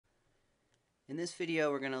In this video,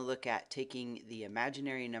 we're going to look at taking the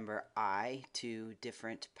imaginary number I to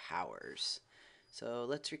different powers. So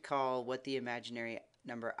let's recall what the imaginary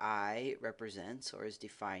number I represents or is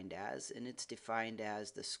defined as, and it's defined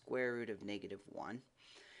as the square root of -1.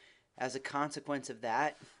 As a consequence of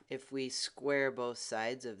that, if we square both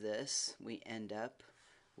sides of this, we end up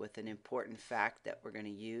with an important fact that we're going to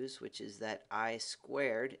use, which is that I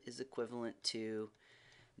squared is equivalent to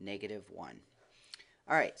 -1.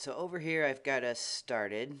 Alright, so over here I've got us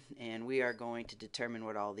started, and we are going to determine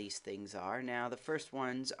what all these things are. Now, the first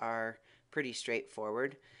ones are pretty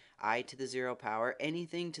straightforward. I to the 0 power,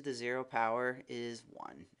 anything to the 0 power is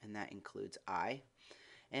 1, and that includes I.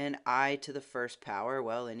 And I to the first power,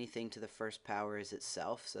 well, anything to the first power is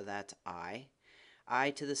itself, so that's I.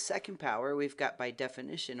 I to the second power, we've got by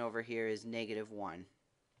definition over here is -1.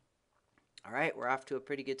 Alright, we're off to a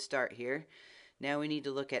pretty good start here. Now we need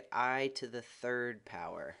to look at I to the third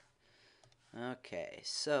power. Okay,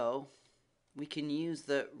 so we can use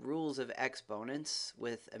the rules of exponents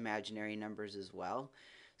with imaginary numbers as well.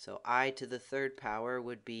 So I to the third power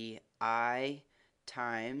would be I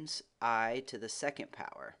times I to the second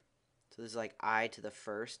power. So this is like I to the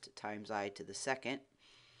first times I to the second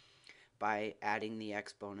by adding the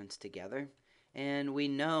exponents together. And we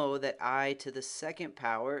know that I to the second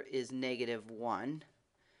power is -1.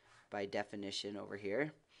 By definition over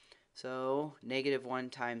here. So -1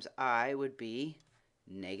 times I would be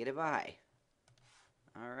 -I.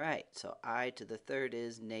 Alright, so I to the third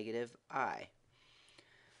is -I.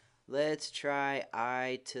 Let's try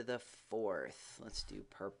I to the fourth. Let's do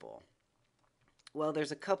purple. Well,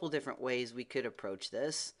 there's a couple different ways we could approach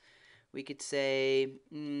this. We could say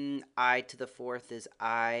I to the fourth is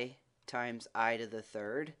I times I to the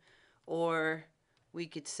third, or we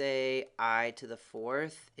could say I to the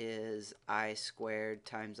fourth is I squared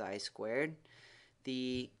times I squared.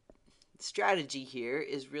 The strategy here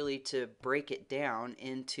is really to break it down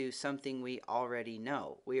into something we already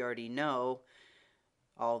know. We already know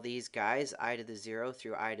all these guys, I to the 0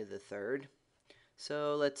 through I to the third.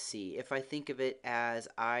 So let's see, if I think of it as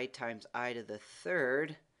I times I to the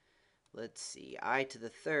third, let's see, I to the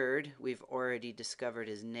third we've already discovered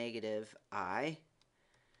is -I.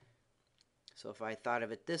 So if I thought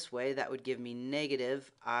of it this way, that would give me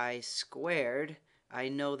 -I squared. I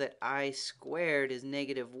know that I squared is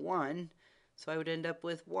 -1, so I would end up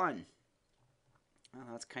with 1. Well,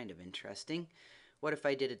 that's kind of interesting. What if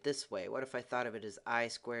I did it this way? What if I thought of it as I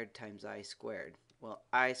squared times I squared? Well,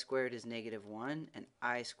 I squared is -1, and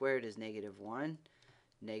I squared is -1.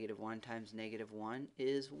 -1 times -1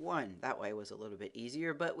 is 1. That way was a little bit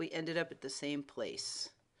easier, but we ended up at the same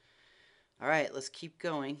place. All right, let's keep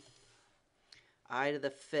going. I to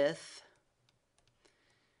the fifth.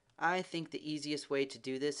 I think the easiest way to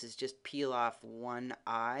do this is just peel off one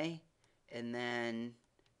I, and then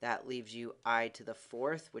that leaves you I to the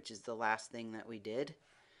fourth, which is the last thing that we did.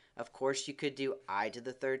 Of course, you could do I to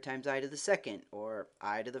the third times I to the second, or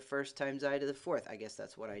I to the first times I to the fourth. I guess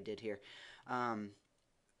that's what I did here.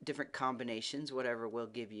 Different combinations, whatever will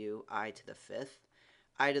give you I to the fifth.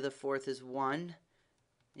 I to the fourth is 1.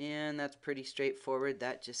 And that's pretty straightforward.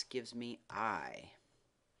 That just gives me I.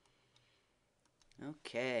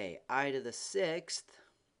 Okay, I to the sixth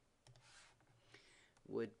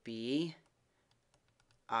would be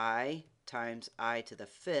I times I to the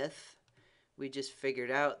fifth. We just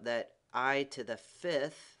figured out that I to the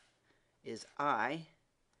fifth is I.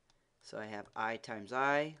 So I have I times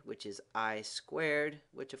I, which is I squared,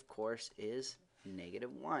 which of course is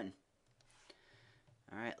 -1.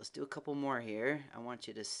 All right, let's do a couple more here. I want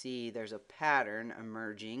you to see there's a pattern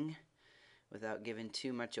emerging without giving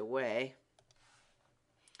too much away.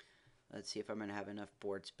 Let's see if I'm going to have enough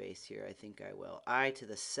board space here. I think I will. I to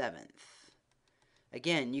the seventh.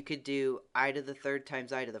 Again, you could do I to the third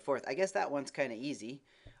times I to the fourth. I guess that one's kind of easy.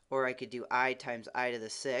 Or I could do I times I to the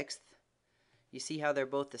sixth. You see how they're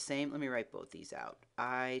both the same? Let me write both these out.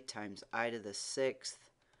 I times I to the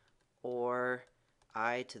sixth, or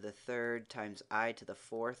I to the third times I to the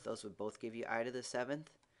fourth. Those would both give you I to the seventh.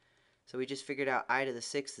 So we just figured out I to the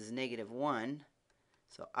sixth is -1.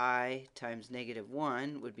 So I times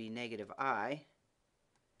 -1 would be -I.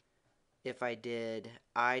 If I did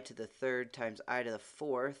I to the third times I to the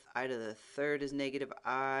fourth, I to the third is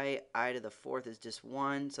 -I to the fourth is just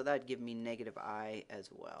 1. So that would give me -I as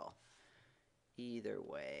well. Either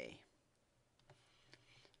way.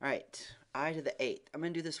 All right, I to the eighth. I'm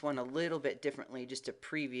going to do this one a little bit differently just to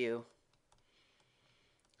preview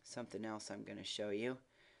something else I'm going to show you.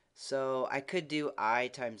 So I could do I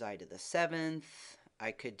times I to the seventh.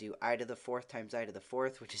 I could do I to the fourth times I to the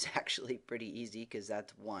fourth, which is actually pretty easy because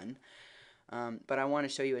that's 1. But I want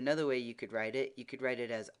to show you another way you could write it. You could write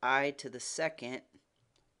it as I to the second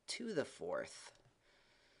to the fourth.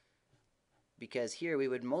 Because here we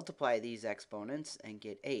would multiply these exponents and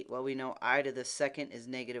get 8. Well, we know I to the second is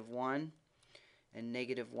 -1, and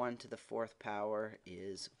 -1 to the fourth power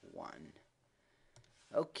is 1.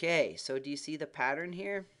 Okay, so do you see the pattern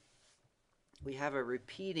here? We have a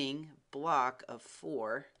repeating block of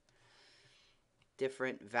 4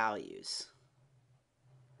 different values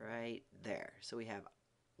right there. So we have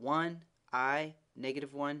 1, I,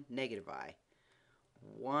 -1, -I.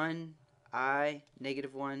 1, I,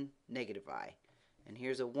 -1, -I. And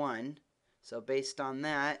here's a 1. So based on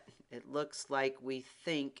that, it looks like we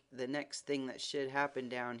think the next thing that should happen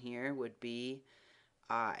down here would be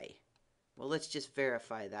I. Well, let's just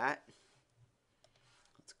verify that.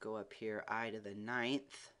 Let's go up here, I to the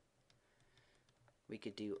 9th. We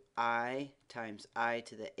could do I times I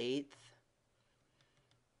to the 8th.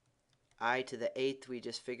 I to the 8th we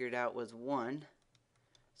just figured out was 1.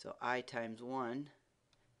 So I times 1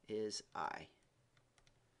 is I.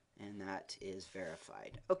 And that is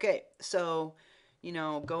verified. Okay, so,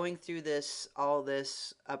 going through all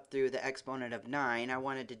this up through the exponent of 9, I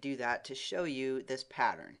wanted to do that to show you this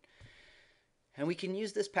pattern. And we can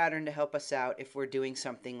use this pattern to help us out if we're doing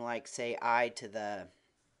something like, say, I to the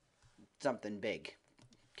something big.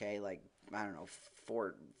 Okay, like, I don't know,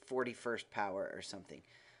 41st power or something.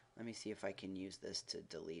 Let me see if I can use this to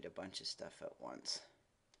delete a bunch of stuff at once.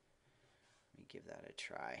 Let me give that a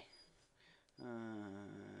try.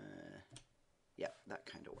 Yep, that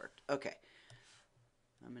kind of worked. Okay.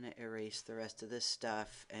 I'm going to erase the rest of this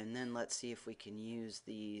stuff, and then let's see if we can use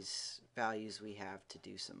these values we have to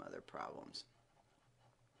do some other problems.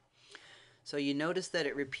 So you notice that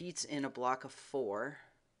it repeats in a block of 4.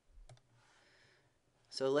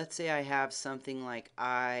 So let's say I have something like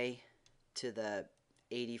I to the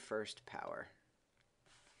 81st power.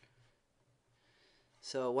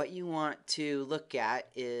 So what you want to look at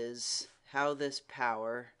is how this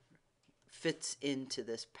power fits into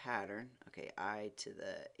this pattern. Okay, I to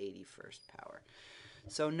the 81st power.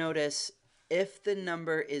 So notice if the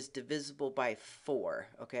number is divisible by 4,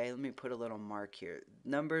 okay, let me put a little mark here.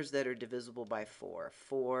 Numbers that are divisible by 4,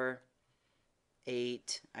 4,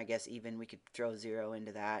 8, I guess even we could throw 0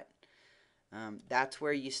 into that. That's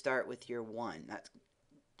where you start with your 1. That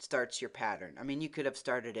starts your pattern. I mean, you could have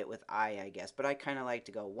started it with I guess, but I kind of like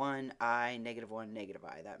to go 1, I, -1,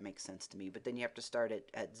 -I. That makes sense to me. But then you have to start it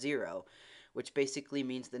at 0, which basically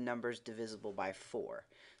means the number's divisible by 4.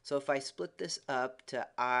 So if I split this up to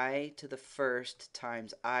I to the 1st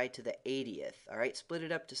times I to the 80th, all right, split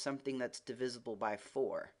it up to something that's divisible by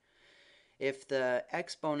 4. If the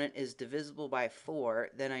exponent is divisible by 4,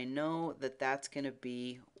 then I know that that's going to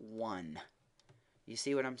be 1. You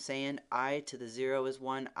see what I'm saying? I to the 0 is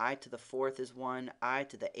 1, I to the 4th is 1, I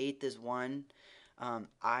to the 8th is 1,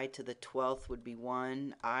 I to the 12th would be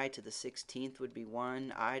 1, I to the 16th would be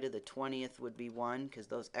 1, I to the 20th would be 1, because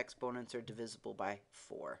those exponents are divisible by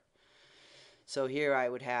 4. So here I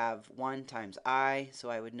would have 1 times I, so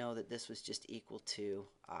I would know that this was just equal to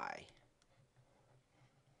I.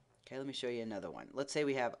 Okay, let me show you another one. Let's say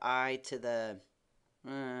we have I to the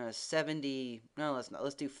 70, no,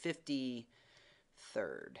 let's do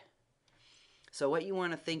 53rd. So what you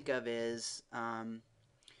want to think of is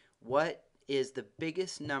what is the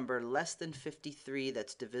biggest number less than 53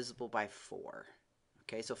 that's divisible by 4?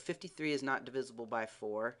 Okay, so 53 is not divisible by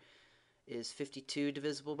 4. Is 52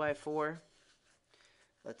 divisible by 4?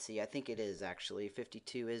 Let's see, I think it is actually.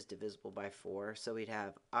 52 is divisible by 4. So we'd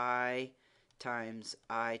have I times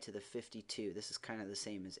I to the 52. This is kind of the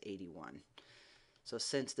same as 81. So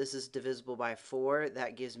since this is divisible by 4,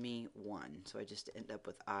 that gives me 1. So I just end up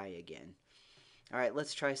with I again. All right,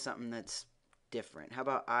 let's try something that's different. How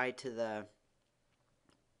about I to the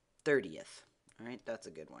 30th? All right, that's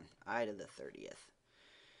a good one. I to the 30th.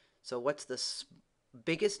 So what's the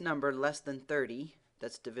biggest number less than 30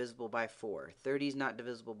 that's divisible by 4? 30 is not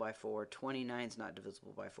divisible by 4. 29 is not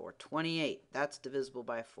divisible by 4. 28, that's divisible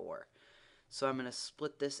by 4. So I'm going to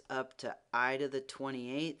split this up to I to the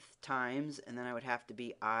 28th times, and then I would have to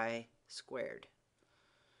be I squared.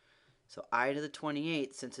 So I to the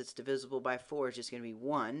 28th, since it's divisible by 4, is just going to be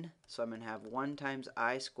 1. So I'm going to have 1 times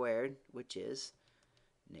I squared, which is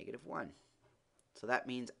 -1. So that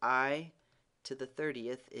means I to the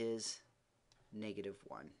 30th is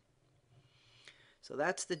 -1. So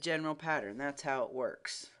that's the general pattern. That's how it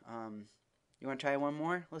works. You want to try one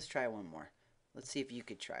more? Let's try one more. Let's see if you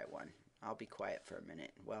could try one. I'll be quiet for a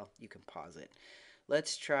minute. Well, you can pause it.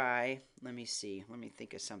 Let's try, let me see. Let me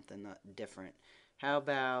think of something different. How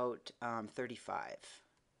about 35?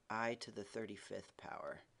 I to the 35th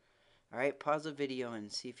power. All right, pause the video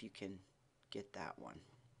and see if you can get that one.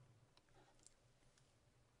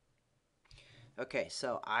 Okay,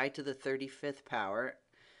 so I to the 35th power.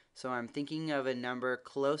 So I'm thinking of a number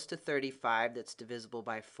close to 35 that's divisible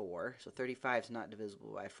by 4. So 35 is not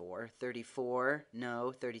divisible by 4. 34,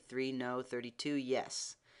 no. 33, no. 32,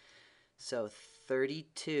 yes. So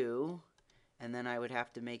 32, and then I would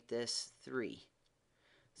have to make this 3.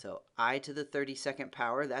 So I to the 32nd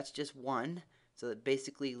power, that's just 1. So that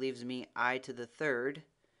basically leaves me I to the 3rd,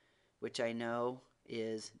 which I know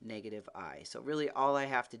is negative I. So really all I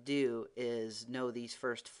have to do is know these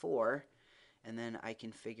first 4, and then I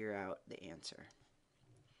can figure out the answer.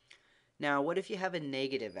 Now, what if you have a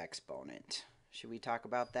negative exponent? Should we talk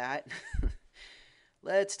about that?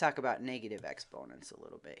 Let's talk about negative exponents a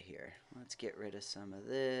little bit here. Let's get rid of some of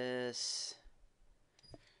this.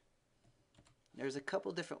 There's a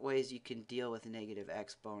couple different ways you can deal with negative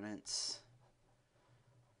exponents.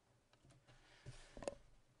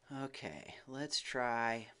 Okay, let's just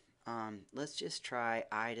try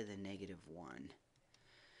I to the negative 1.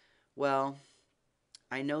 Well,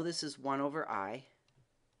 I know this is 1 over I.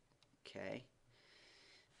 Okay.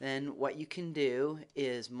 Then what you can do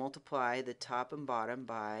is multiply the top and bottom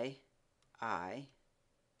by I.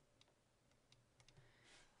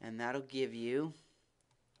 And that'll give you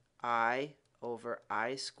I over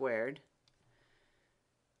I squared.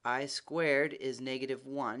 I squared is negative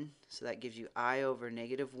 1, so that gives you I over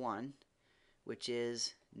negative 1, which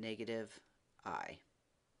is negative I.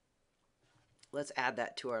 Let's add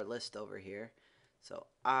that to our list over here. So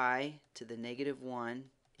I to the negative 1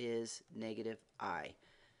 is negative I.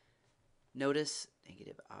 Notice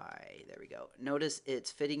negative I, there we go. Notice it's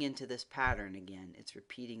fitting into this pattern again. It's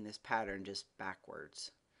repeating this pattern just backwards.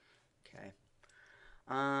 Okay.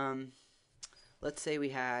 Let's say we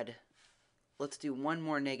had, let's do one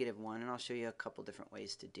more negative 1, and I'll show you a couple different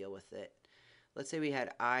ways to deal with it. Let's say we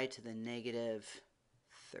had I to the negative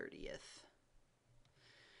 30th.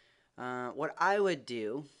 What I would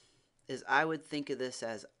do is I would think of this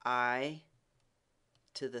as I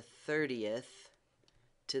to the 30th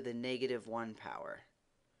to the negative 1 power.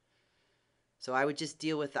 So I would just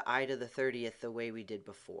deal with the I to the 30th the way we did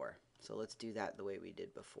before. So let's do that the way we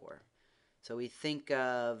did before. So we think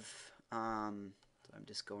of, so I'm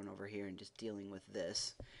just going over here and just dealing with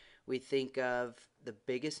this. We think of the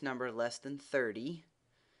biggest number less than 30.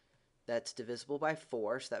 That's divisible by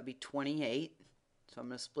 4, so that would be 28. So I'm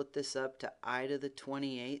going to split this up to I to the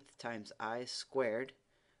 28th times I squared.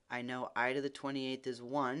 I know I to the 28th is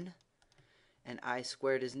 1, and I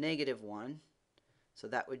squared is negative 1. So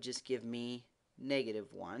that would just give me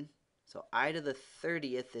negative 1. So I to the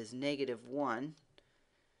 30th is negative 1.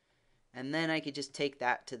 And then I could just take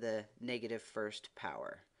that to the negative first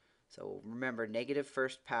power. So remember, negative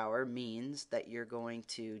first power means that you're going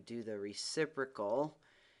to do the reciprocal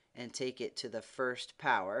and take it to the first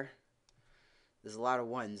power. There's a lot of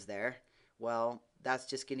 1's there. Well, that's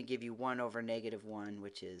just going to give you 1 over negative 1,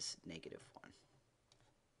 which is negative 1.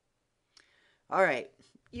 All right,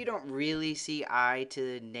 you don't really see I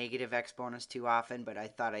to negative exponents too often, but I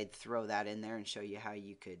thought I'd throw that in there and show you how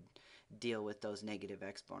you could deal with those negative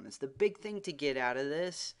exponents. The big thing to get out of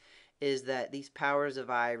this is that these powers of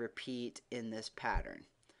I repeat in this pattern.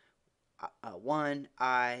 1,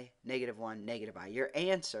 I, negative 1, negative I. Your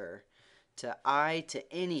answer to I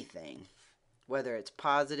to anything, whether it's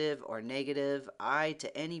positive or negative, I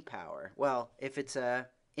to any power. Well, if it's a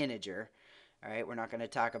integer, all right, we're not going to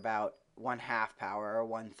talk about 1/2 power or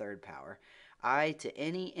 1/3 power. I to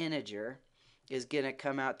any integer is going to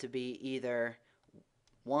come out to be either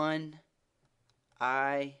 1,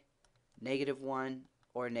 I, negative 1,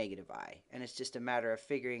 or negative I. And it's just a matter of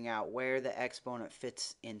figuring out where the exponent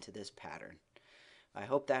fits into this pattern. I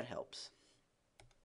hope that helps.